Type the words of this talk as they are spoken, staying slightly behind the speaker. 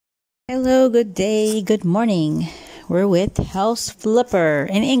Hello, good day, good morning. We're with House Flipper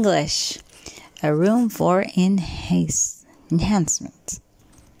in English. A room for enhancement.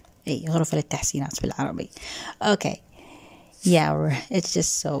 غرفة للتحسينات بالعربي. Okay. Yeah, it's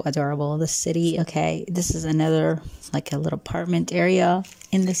just so adorable. The city, okay. This is another, like a little apartment area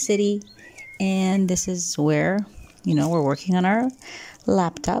in the city. And this is where, we're working on our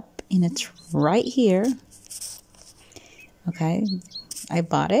laptop. And it's right here. Okay. I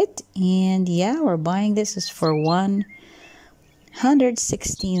bought it. And yeah, we're buying this is for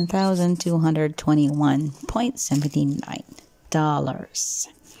 $116,221.79.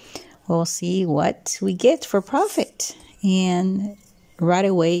 We'll see what we get for profit. And right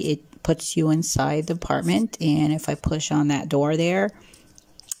away, it puts you inside the apartment. And if I push on that door there,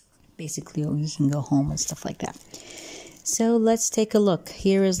 basically you can go home and stuff like that. So let's take a look.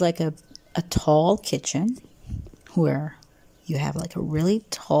 Here is like a tall kitchen where you have like a really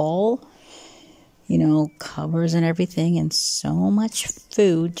tall, covers and everything, and so much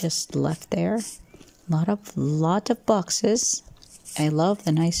food just left there. Lot of boxes. I love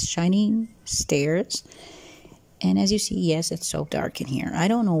the nice shining stairs. And as you see, yes, it's so dark in here. I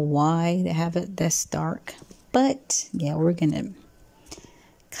don't know why they have it this dark, but yeah, we're gonna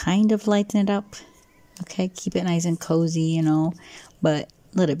kind of lighten it up. Okay, keep it nice and cozy, but a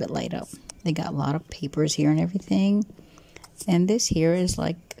little bit light up. They got a lot of papers here and everything. And this here is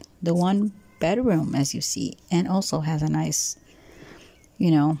like the one bedroom, as you see, and also has a nice,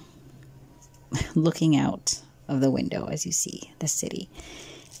 looking out of the window, as you see, the city.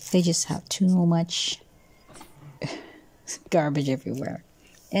 They just have too much garbage everywhere.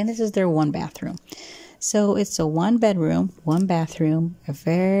 And this is their one bathroom. So it's a one bedroom, one bathroom, a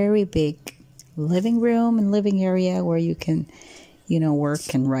very big living room and living area where you can,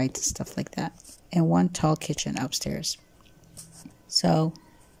 work and write and stuff like that. And one tall kitchen upstairs. So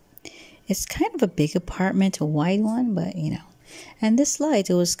it's kind of a big apartment, a wide one, but and this light,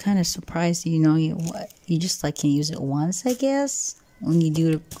 it was kind of surprised, you just like can use it once, I guess. When you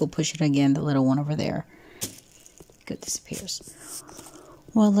do go push it again, the little one over there, it disappears.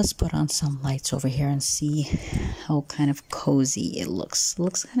 Well, let's put on some lights over here and see how kind of cozy it looks. It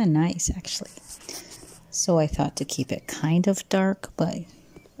looks kind of nice, actually. So I thought to keep it kind of dark, but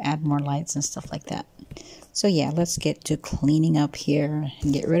add more lights and stuff like that. So yeah, let's get to cleaning up here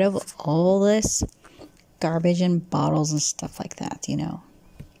and get rid of all this garbage and bottles and stuff like that,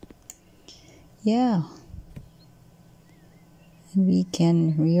 Yeah. And we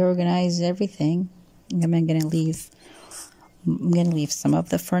can reorganize everything. I'm gonna leave some of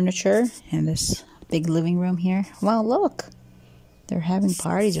the furniture in this big living room here. Wow, look. They're having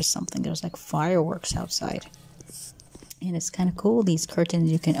parties or something. There's like fireworks outside. And it's kind of cool, these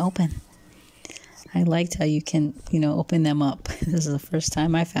curtains you can open. I liked how you can, open them up. This is the first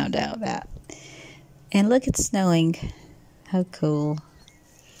time I found out that. And look, it's snowing. How cool.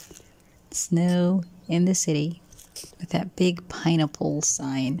 Snow in the city with that big pineapple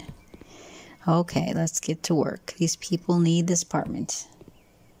sign. Okay, let's get to work. These people need this apartment.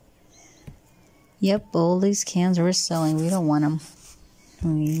 Yep, all these cans we're selling. We don't want them.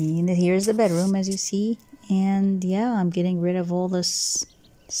 Here's the bedroom, as you see. And yeah, I'm getting rid of all this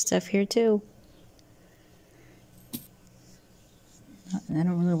stuff here too. I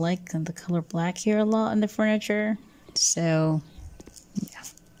don't really like the color black here a lot in the furniture. So, yeah.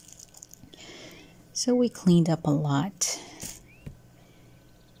 So we cleaned up a lot.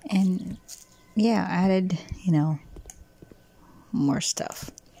 And, yeah, added, more stuff.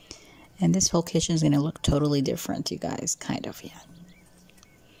 And this whole kitchen is going to look totally different, you guys. Kind of, yeah.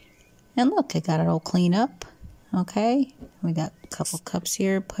 And look, I got it all cleaned up. Okay. We got a couple cups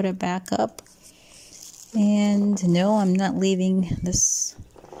here. Put it back up. And no, I'm not leaving these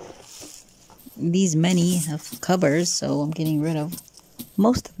many of covers, so I'm getting rid of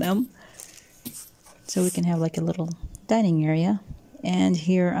most of them. So we can have like a little dining area. And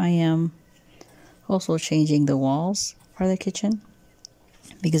here I am also changing the walls for the kitchen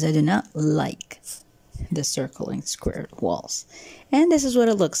because I do not like the circle and square walls. And this is what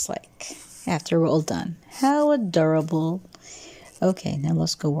it looks like after we're all done. How adorable. Okay, now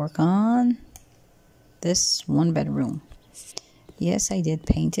let's go work on this one bedroom. Yes, I did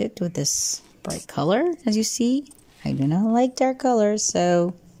paint it with this bright color, as you see. I do not like dark colors,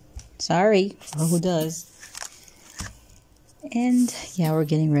 so sorry for who does. And yeah, we're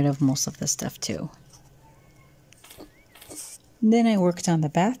getting rid of most of the stuff too. Then I worked on the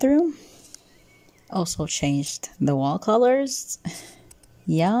bathroom. Also changed the wall colors.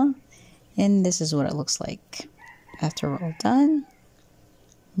 Yeah, and this is what it looks like after we're all done.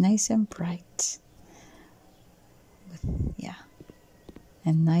 Nice and bright. Yeah.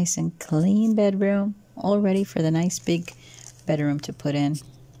 A nice and clean bedroom, all ready for the nice big bedroom to put in.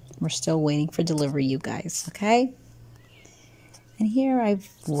 We're still waiting for delivery, you guys, okay? And here I've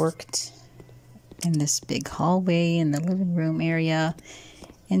worked in this big hallway in the living room area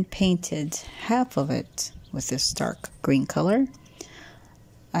and painted half of it with this dark green color.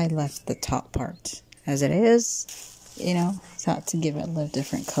 I left the top part as it is, you know, thought to give it a little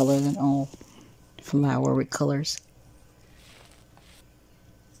different color than all flowery colors.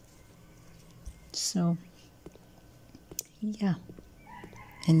 So, yeah.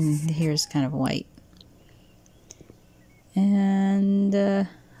 And here's kind of white. And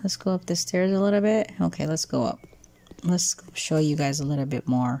let's go up the stairs a little bit. Okay, let's go up. Let's show you guys a little bit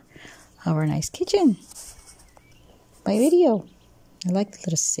more of our nice kitchen by video. I like the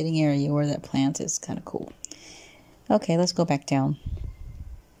little sitting area where that plant is. Kind of cool. Okay, let's go back down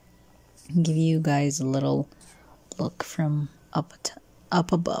and give you guys a little look from up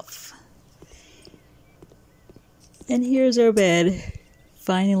above. And here's our bed,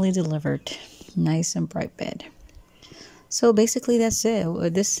 finally delivered. Nice and bright bed. So basically that's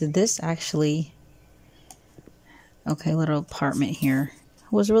it. This actually, okay, little apartment here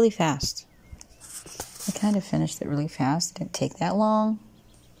was really fast. I kind of finished it really fast. It didn't take that long.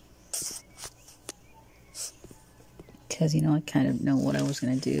 Because, you know, I kind of know what I was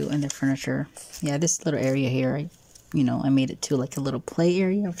going to do. And the furniture. Yeah, this little area here, I made it to like a little play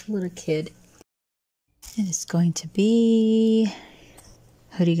area for a little kid. And it's going to be,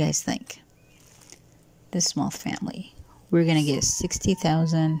 who do you guys think? This small family. We're going to get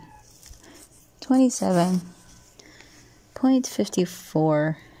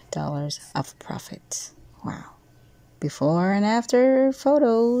 $60,027.54 of profit. Wow. Before and after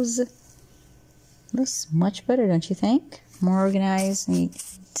photos. Looks much better, don't you think? More organized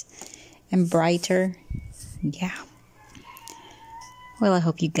and brighter. Yeah. Well, I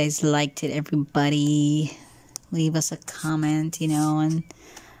hope you guys liked it, everybody. Leave us a comment, and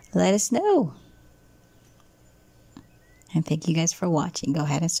let us know. And thank you guys for watching. Go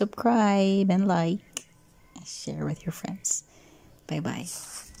ahead and subscribe and like and share with your friends. Bye-bye.